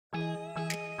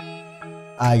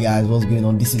Hi guys, what's going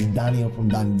on? This is Daniel from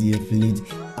Danny the Affiliate,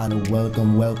 and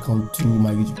welcome to my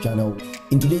YouTube channel.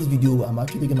 In today's video, I'm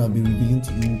actually gonna be revealing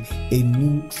to you a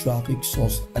new traffic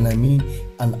source, and I mean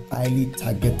an highly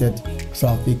targeted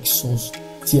traffic source,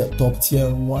 top tier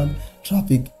 1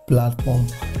 traffic platform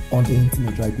on the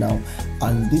internet right now.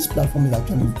 And this platform is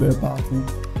actually very powerful,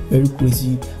 very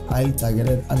crazy, highly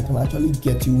targeted, and can actually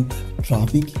get you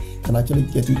traffic, can actually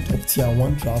get you top tier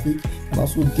 1 traffic, can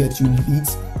also get you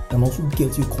leads, can also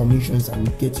get you commissions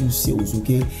and get you sales.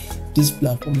 Okay, this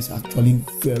platform is actually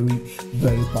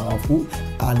very powerful,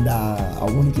 and I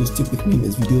want you to stick with me in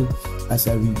this video as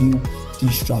I review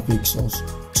this traffic source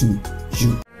to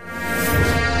you.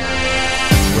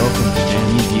 Welcome to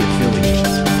Danny the Affiliate,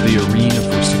 the arena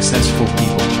for successful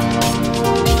people.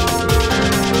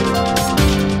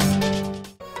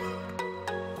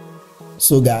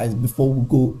 So guys, before we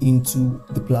go into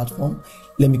the platform,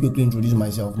 let me quickly introduce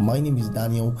myself. My name is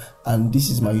Daniel, and this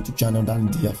is my YouTube channel, Danny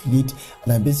the Affiliate,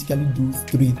 and I basically do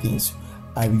 3 things.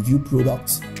 I review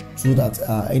products, so that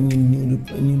any new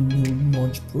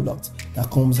launch product that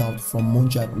comes out from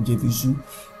Moncha and JVSU,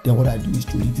 then what I do is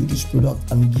to review this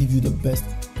product and give you the best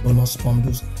bonus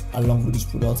bundles along with this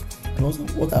product. And also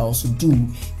what I also do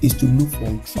is to look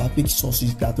for traffic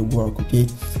sources that work. Okay,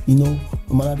 you know,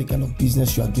 no matter the kind of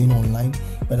business you are doing online,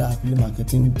 whether affiliate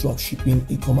marketing, drop shipping,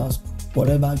 e-commerce,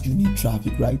 whatever, you need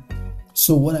traffic, right?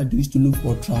 So what I do is to look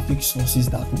for traffic sources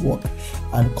that work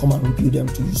and come and review them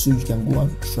to you, so you can go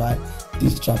and try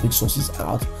these traffic sources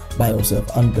out by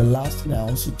yourself. And the last thing I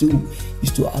also do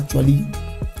is to actually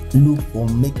look for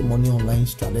make money online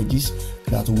strategies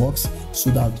that works, so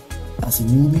that as a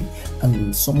newbie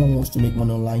and someone wants to make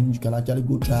money online, you can actually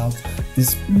go try out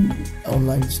these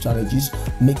online strategies,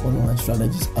 make money online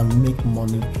strategies, and make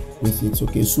money with it.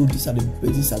 Okay, so these are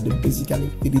basically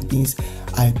 3 things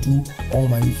I do on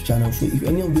my YouTube channel. So if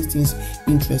any of these things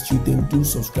interest you, then do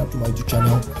subscribe to my YouTube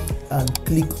channel and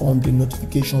click on the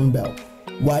notification bell.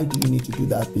 Why do you need to do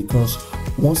that? Because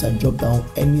once I drop down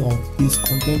any of this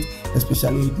content,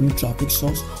 especially a new traffic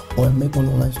source or a make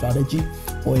money online strategy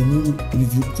or a new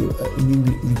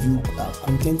review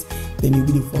content, then you'll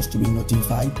be the first to be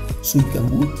notified, so you can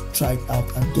go try it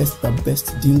out and get the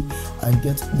best deal and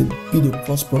be the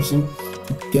first person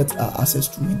to get access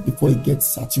to it before it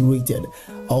gets saturated.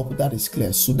 I hope that is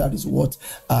clear. So that is what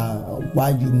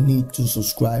why you need to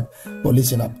subscribe. But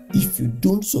listen up, if you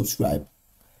don't subscribe,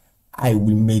 I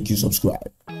will make you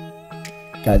subscribe.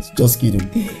 Guys, just kidding.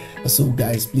 So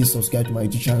guys, please subscribe to my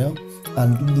YouTube channel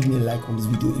and do leave me a like on this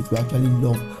video if you actually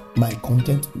love my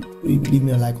content. Leave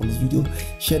me a like on this video,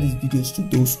 share these videos to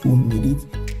those who need it,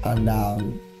 and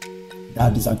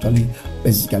that is actually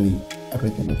basically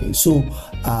everything. Okay, so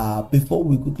before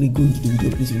we quickly go into the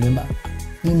video, please remember,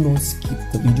 do not skip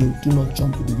the video, do not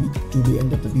jump to the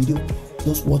end of the video.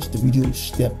 Just watch the video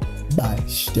step by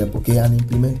step, okay, and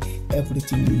implement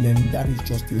everything you learn. That is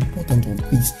just the important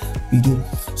of this video.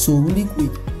 So really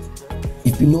quick,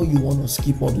 if you know you want to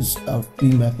skip all this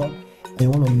free method and you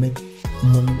want to make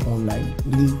money online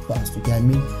really fast, okay, I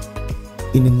mean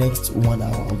in the next 1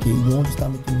 hour, okay, you want to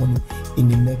start making money in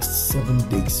the next 7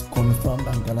 days, confirmed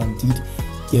and guaranteed,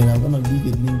 then I'm gonna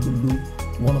leave a link below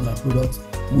to one of my products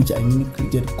which I newly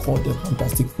created called the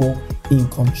Fantastic 4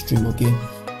 income stream. Okay,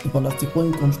 the Fantastic 4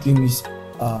 income stream is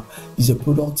a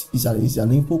product, is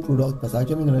an info product that's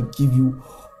actually gonna give you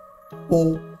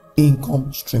 4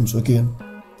 income streams, okay,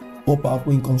 4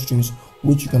 powerful income streams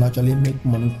which you can actually make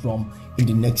money from in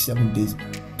the next 7 days,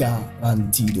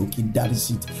 guaranteed. Okay, that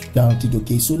is it, guaranteed.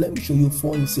 Okay, so let me show you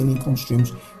 4 insane income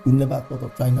streams you never thought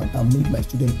of trying out and made my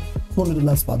student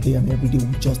 $200 per day and every day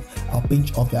with just a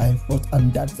pinch of your effort.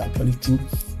 And that is actually true.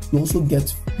 You also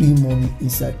get free money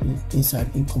inside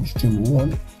income stream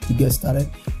 1 to get started,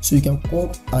 so you can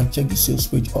come and check the sales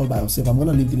page all by yourself. I'm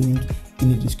gonna leave the link in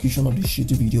the description of this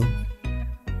shitty video.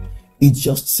 It's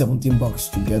just $17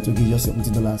 to get, okay, just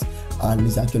 $17, and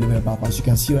it's actually very powerful. As you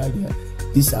can see right here,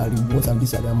 these are rewards and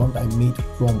these are the amount I made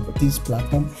from this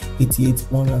platform,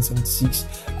 176.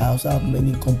 I also have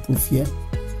many income proof here,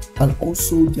 and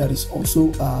also there is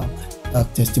also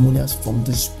testimonials from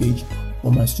this page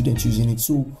for my students using it.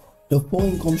 So the 4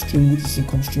 income stream, which is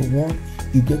income stream 1,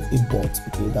 you get a bot,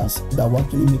 okay, that will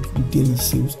actually make you daily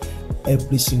sales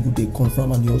every single day,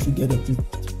 confirm, and you also get a free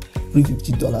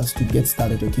 $50 to get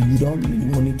started. Okay, you don't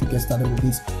really need to get started with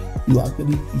this.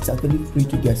 It's actually free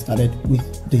to get started with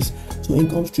this. So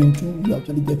income stream 2, you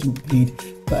actually get you paid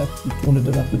 $5 to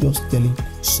 $200 for just telling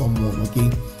someone.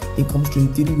 Okay, income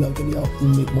stream 3, you actually have to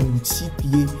make money with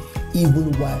CPA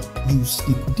even while you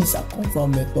sleep. These are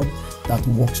confirmed method that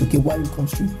works. Okay, while income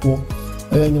stream 4,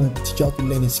 I'm going to teach you how to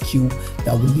learn a skill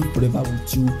that will live forever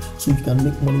with you, so you can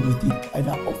make money with it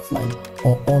either offline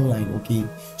or online. Okay,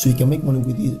 so you can make money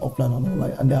with it offline and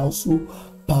online, and there are also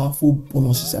powerful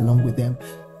bonuses along with them.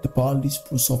 The Power List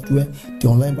Pro software, the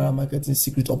online viral marketing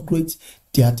secret upgrades,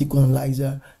 the article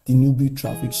analyzer, the newbie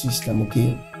traffic system.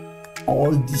 Okay,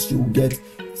 all this you will get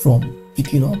from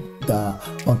picking up the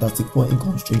Fantastic 4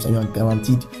 income streams, and you are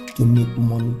guaranteed to make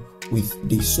money with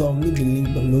this. So I'll leave the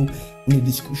link below in the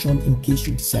description in case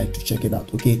you decide to check it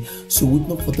out. Okay, so with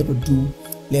no further ado,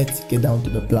 let's get down to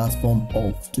the platform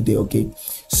of today. Okay,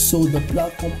 so the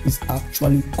platform is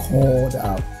actually called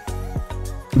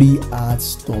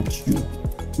freeads.uk.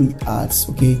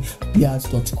 Okay,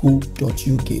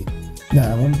 freeads.co.uk. Now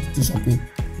I want you to do something.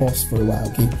 Pause for a while.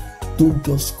 Okay, don't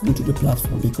just go to the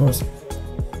platform, because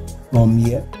from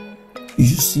here you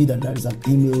should see that there is an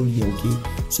email here. Okay,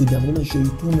 so I'm going to show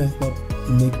you two methods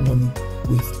to make money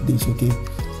with this. Okay,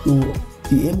 so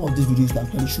the aim of this video is to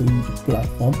actually show you the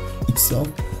platform itself,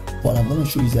 but I'm going to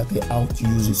show you exactly how to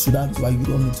use it. So that is why you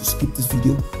don't need to skip this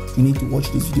video. You need to watch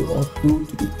this video all through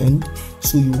to the end,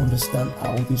 so you understand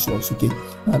how this works. Okay,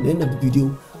 now at the end of the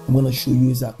video, I'm going to show you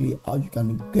exactly how you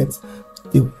can get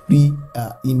the free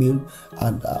email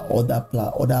and other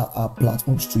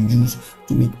platforms to use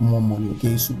to make more money.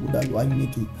 Okay, so that's why you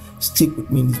need to stick with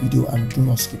me in this video and do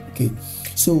not skip. Okay,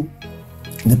 so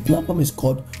the platform is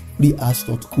called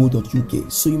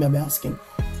freeads.co.uk. so you might be asking,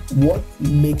 what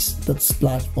makes this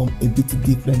platform a bit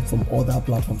different from other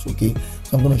platforms? Okay,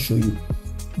 so I'm going to show you.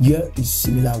 Here is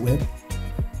SimilarWeb.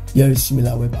 And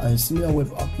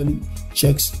SimilarWeb actually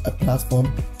checks a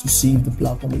platform to see if the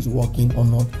platform is working or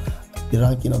not, the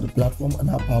ranking of the platform, and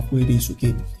how powerful it is.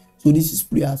 Okay, so this is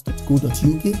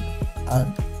freeads.co.uk,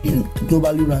 and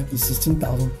globally ranked is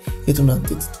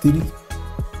 16,833,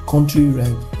 country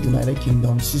ranked United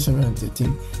Kingdom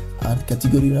 613, and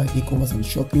category ranked e-commerce and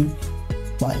shopping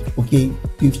 5. Okay,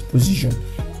 5th position.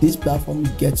 This platform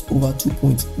gets over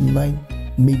 2.9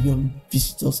 million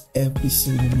visitors every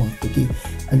single month. Okay,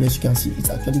 and as you can see, it's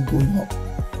actually going up.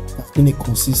 That's been a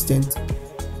consistent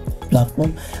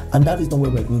platform, and that is not where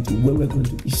we're going to. Where we're going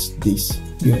to is this.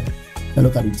 Yeah, now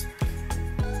look at it.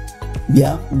 We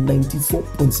have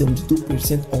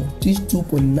 94.72% of these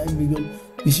 2.9 million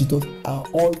visitors are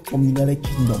all from United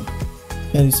Kingdom.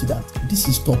 Can you see that? This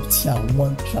is top tier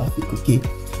 1 traffic. Okay,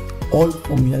 all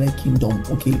from United Kingdom.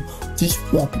 Okay, these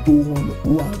are people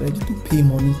who are ready to pay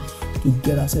money to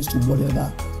get access to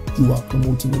whatever you are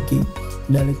promoting. Okay,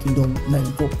 United Kingdom,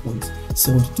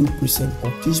 94.72%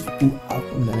 of these people are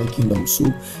from United Kingdom. So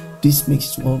this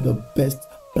makes it one of the best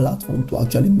platforms to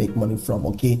actually make money from.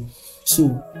 Okay,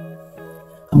 so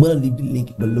I'm going to leave the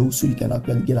link below so you can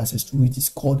actually get access to it. It's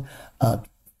called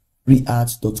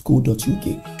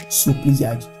freeads.co.uk. so please,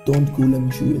 guys, don't go. Let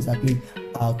me show you exactly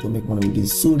how to make money with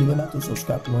this. So remember to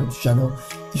subscribe to my channel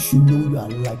if you know you are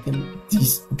liking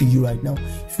this video right now.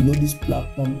 If you know this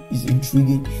platform is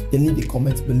intriguing, then leave the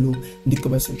comments below in the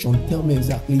comment section. Tell me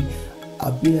exactly,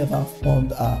 have you ever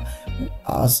found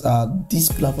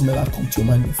this platform ever come to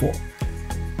your mind before?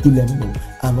 Do let me know.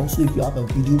 And also, if you have a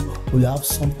video or you have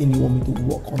something you want me to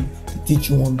work on, to teach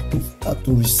you on,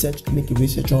 to research, to make a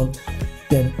research on,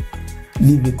 then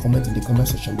leave a comment in the comment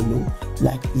section below.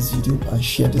 Like this video and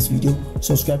share this video.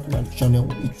 Subscribe to my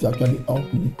channel. It will actually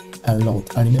help me a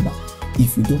lot. And remember,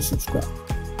 if you don't subscribe,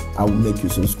 I will make you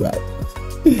subscribe.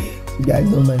 You guys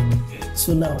don't mind me.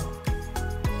 So now,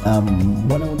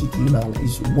 what I want you to do now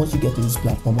is, once you get to this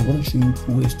platform, I'm going to show you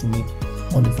 2 ways to make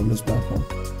money from this platform.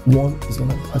 One is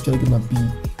actually gonna be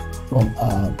from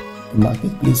a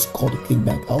marketplace called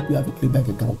clickbank. I hope you have a clickbank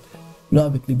account. If you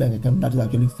don't have a clickbank account, that is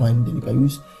actually fine. Then you can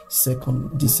use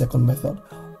the second method,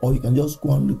 or you can just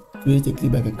go and create a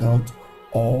clickbank account,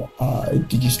 or a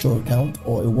digital account,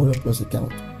 or a warriorplus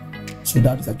account. So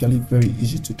that is actually very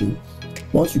easy to do.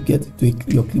 Once you get to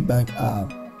your clickbank,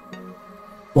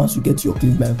 what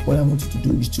I want you to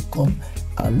do is to come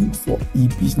and look for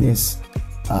e-business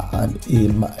and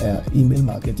email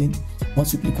marketing.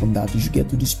 Once you click on that, you should get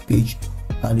to this page,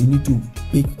 and you need to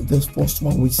pick this first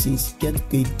one which says get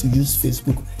paid to use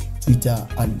Facebook, Twitter,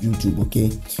 and YouTube.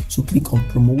 Okay, so click on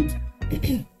promote.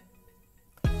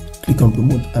 Click on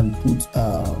promote and put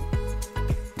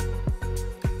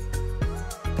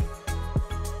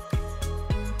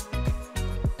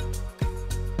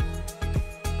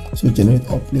so generate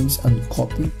uplinks and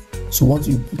copy. So once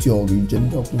you put your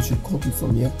generate uplinks, you copy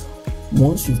from here.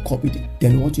 Once you've copied it,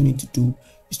 then what you need to do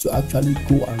is to actually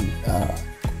go and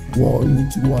clone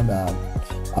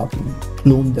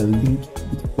the link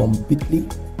from Bitly.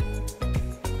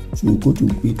 So you go to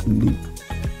Bitly,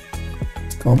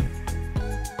 come,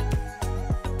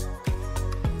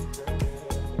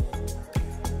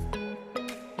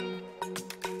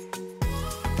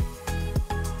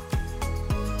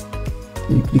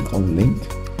 You click on link.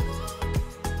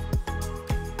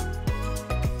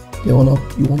 You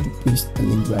want to paste the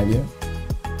link right here.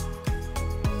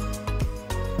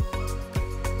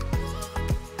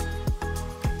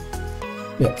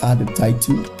 They add the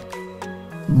title,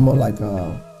 more like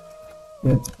a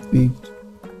page.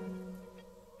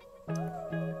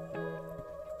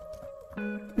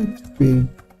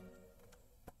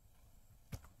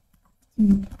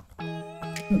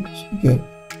 Okay.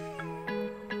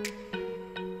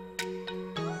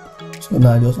 So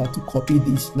now I just have to copy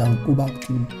this. Now go back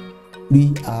to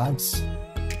free ads.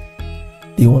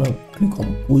 They want to click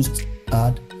on post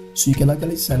ad, so you can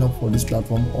actually sign up for this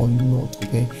platform or you not.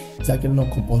 Okay, it's actually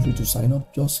not compulsory to sign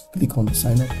up. Just click on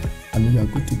sign up and you are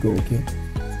good to go. Okay.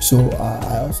 So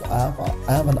I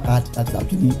have an ad that's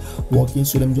actually working.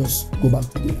 So let me just go back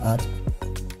to the ad.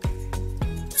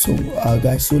 So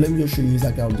guys, so let me just show you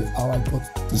exactly how I got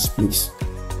this place.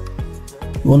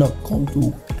 You want to come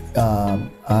to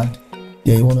ad,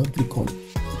 then you want to click on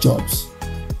jobs.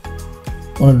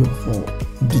 You want to look for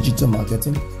digital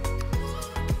marketing,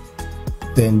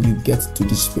 then you get to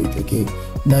this page. Okay,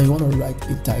 now you want to write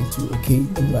a title. Okay,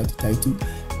 then write a title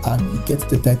and you get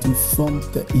the title from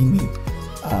the email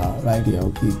right here.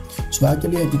 Okay, so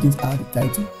actually I didn't add the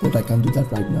title, but I can do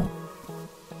that right now.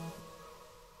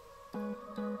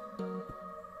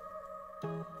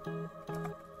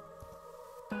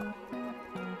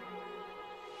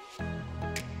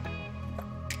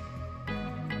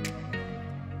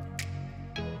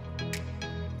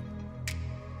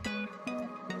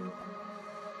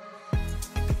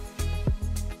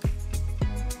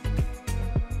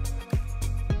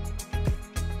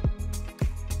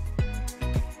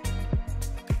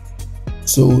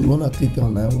 So you want to click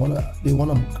on they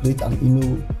want to create an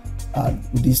email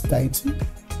with this title.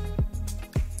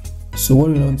 So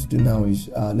what we want to do now is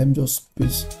let me just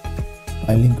paste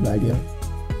my link right here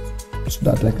so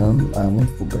that I won't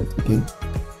forget. Okay,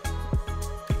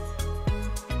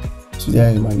 so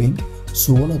there is my link.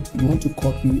 So you want to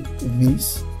copy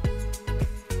this,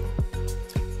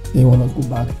 then you want to go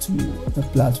back to the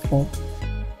platform,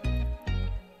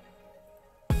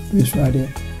 this right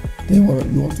here. Then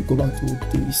you want to go back to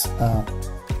this,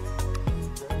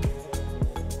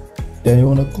 then you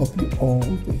want to copy all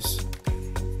this.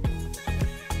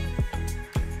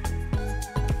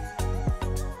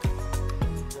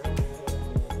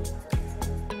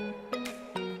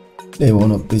 Then you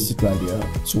want to paste it right here.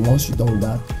 So once you're done with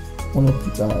that, you want to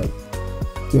put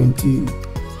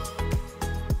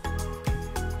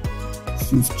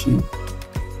 20.50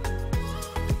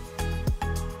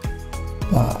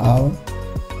 per hour.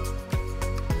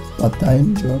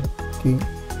 Part-time job. Okay,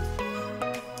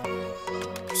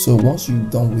 so once you're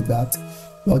done with that,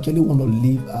 you actually want to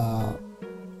leave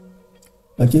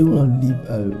you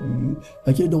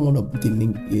actually don't want to put a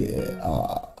link here,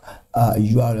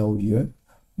 URL here,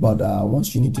 but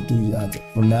once you need to do that,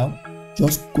 for now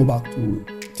just go back to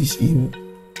this email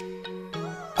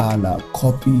and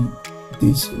copy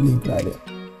this link right there.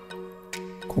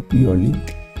 Copy your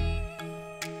link,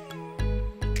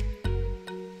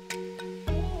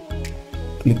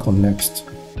 click on next.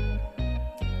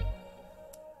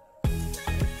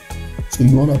 So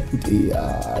you wanna put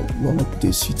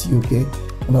a city. Okay, you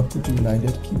wanna put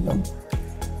United Kingdom.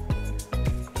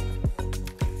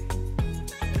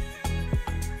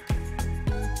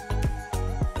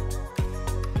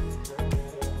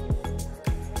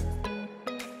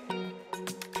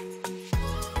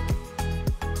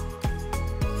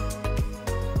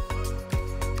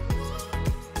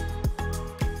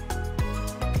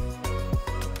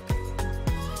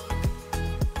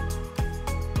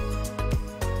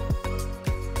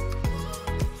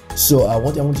 So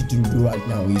what I want you to do right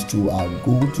now is to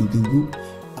go to Google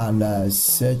and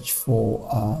search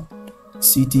for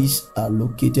cities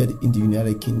located in the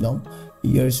United Kingdom.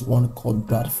 Here is one called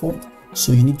Bradford.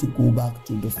 So you need to go back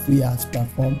to the free ads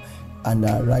platform and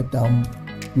write down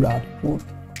Bradford.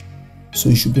 So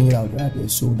you should bring it out right there.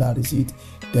 So that is it.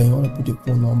 Then you want to put a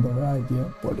phone number right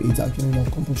there, but it's actually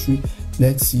not compulsory.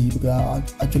 Let's see, because I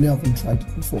actually haven't tried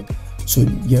it before. So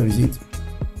here is it.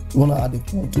 You want to add a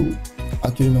photo,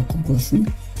 actually not compulsory.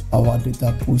 Our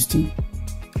data posting,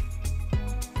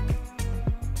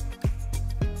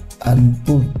 and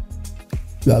boom,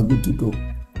 you are good to go.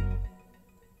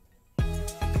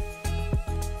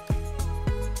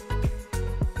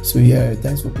 So yeah,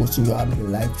 thanks for posting your ad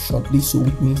live shortly. So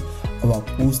it means our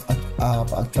post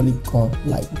have actually gone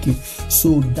live. Okay,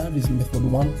 so that is method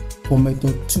 1. For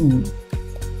method 2,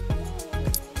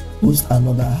 post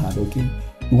another ad. Okay,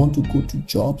 you want to go to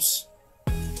jobs,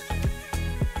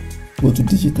 go to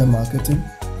digital marketing,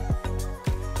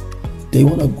 then Then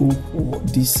you want to go for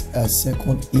this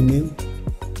second email.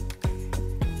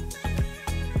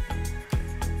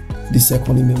 The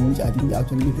second email, which I didn't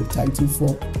actually leave the title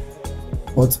for,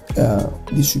 but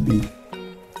this should be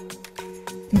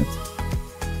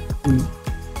free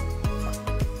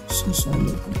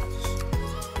 600.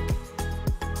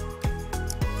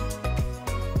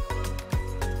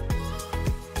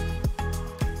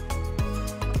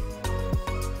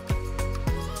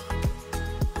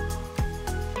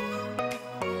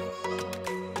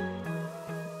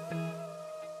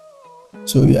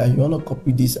 So yeah, you want to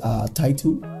copy this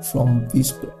title from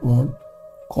this one,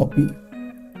 copy.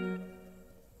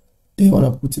 They want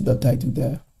to put the title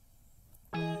there.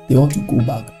 They want to go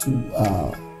back to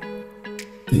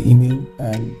the email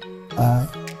and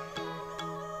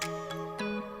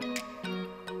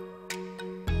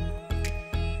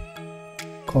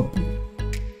copy.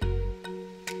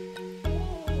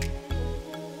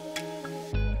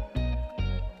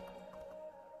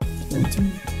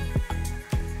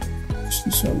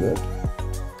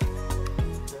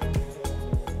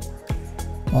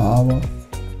 Per hour,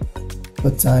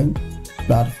 per time,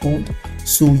 platform.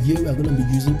 So here we are going to be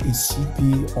using a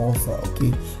CPA offer,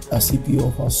 okay, a CPA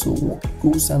offer. So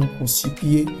go sign up for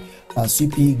CPA,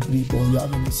 CPA grip, or you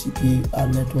have any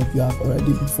CPA network you have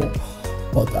already before,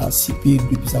 but CPA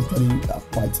grip is actually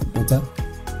quite better.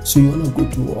 So you want to go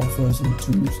to offers and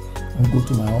tools and go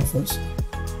to my offers.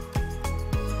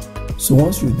 So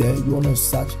once you're there, you want to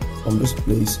search from this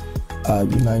place,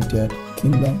 United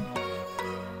Kingdom.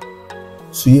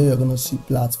 So here you're gonna see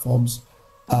platforms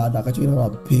that actually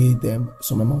gonna pay them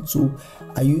some amount. So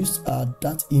I used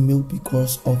that email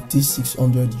because of this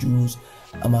 600 euros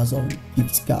Amazon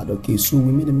gift card. Okay, so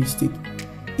we made a mistake.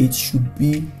 It should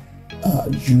be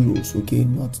euros, okay,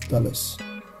 not dollars.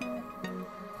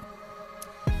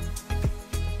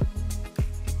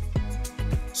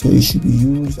 So it should be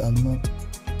euros and not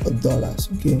dollars.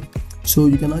 Okay, so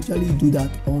you can actually do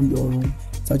that on your own.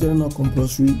 It's actually not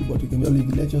compulsory, but you can just leave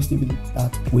it. Let's just leave it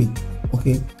that way.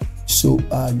 Okay, so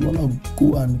you want to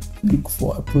go and look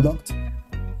for a product.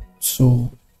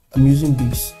 So I'm using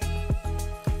this.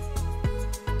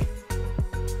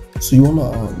 So you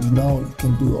want to now you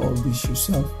can do all this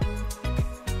yourself.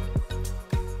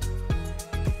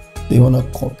 They want to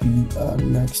copy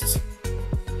next.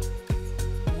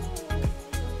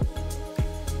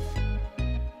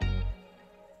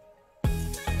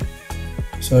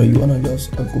 So you want to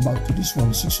just go back to this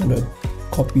one, 600,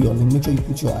 copy your link. Make sure you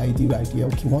put your ID right here.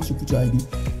 Okay, once you put your ID,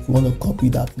 you want to copy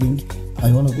that link and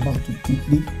you want to go back to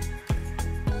Bitly.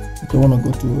 You want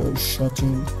to go to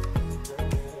shorten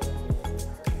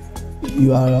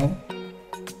URL.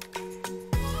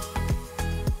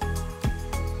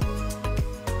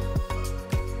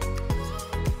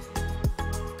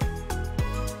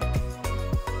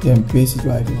 Then paste it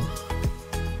right here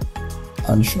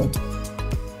and short.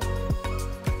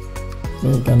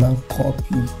 Then you can now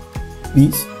copy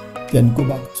this, then go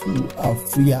back to our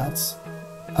free ads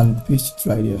and paste it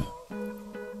right here.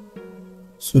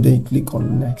 So then you click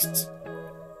on next.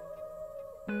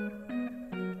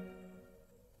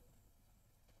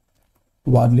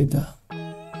 Word later.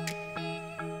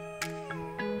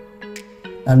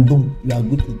 And boom, you are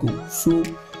good to go. So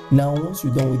now once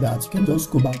you're done with that, you can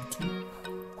just go back to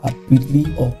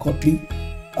Bitly or Copy.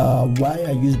 Why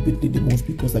I use Bitly the most,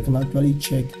 because I can actually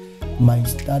check my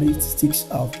statistics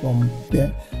from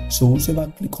there. So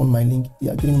whoever click on my link, they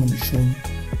are going to be showing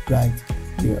right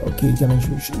here. Okay, it's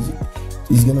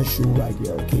gonna show right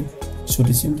here. Okay, so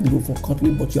the same thing go for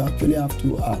Kotlin, but you actually have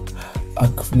to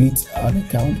create an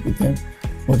account with them.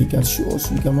 But you can show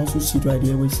also, you can also see it right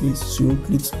here where it says 0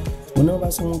 clicks. So whenever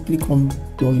someone click on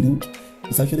your link,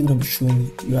 it's actually going to be showing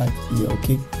it right here.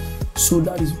 Okay, so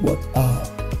that is what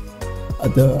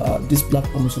this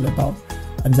platform is all about,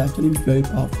 and it's actually very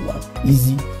powerful and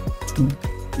easy to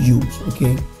use.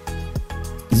 Okay,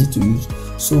 easy to use.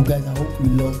 So guys, I hope you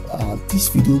love this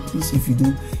video. Please, if you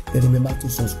do, then remember to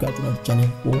subscribe to my channel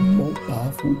for more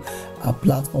powerful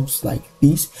platforms like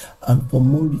this, and for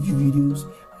more review videos,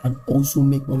 and also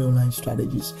make money online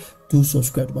strategies. Do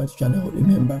subscribe to my channel.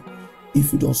 Remember,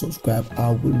 if you don't subscribe,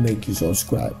 I will make you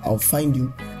subscribe. I'll find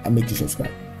you and make you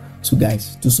subscribe. So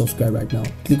guys, do subscribe right now.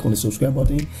 Click on the subscribe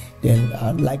button, then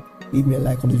leave me a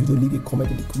like on the video, leave a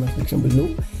comment in the comment section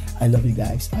below. I love you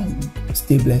guys, and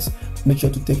stay blessed. Make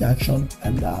sure to take action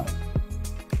and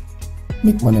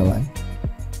make money online.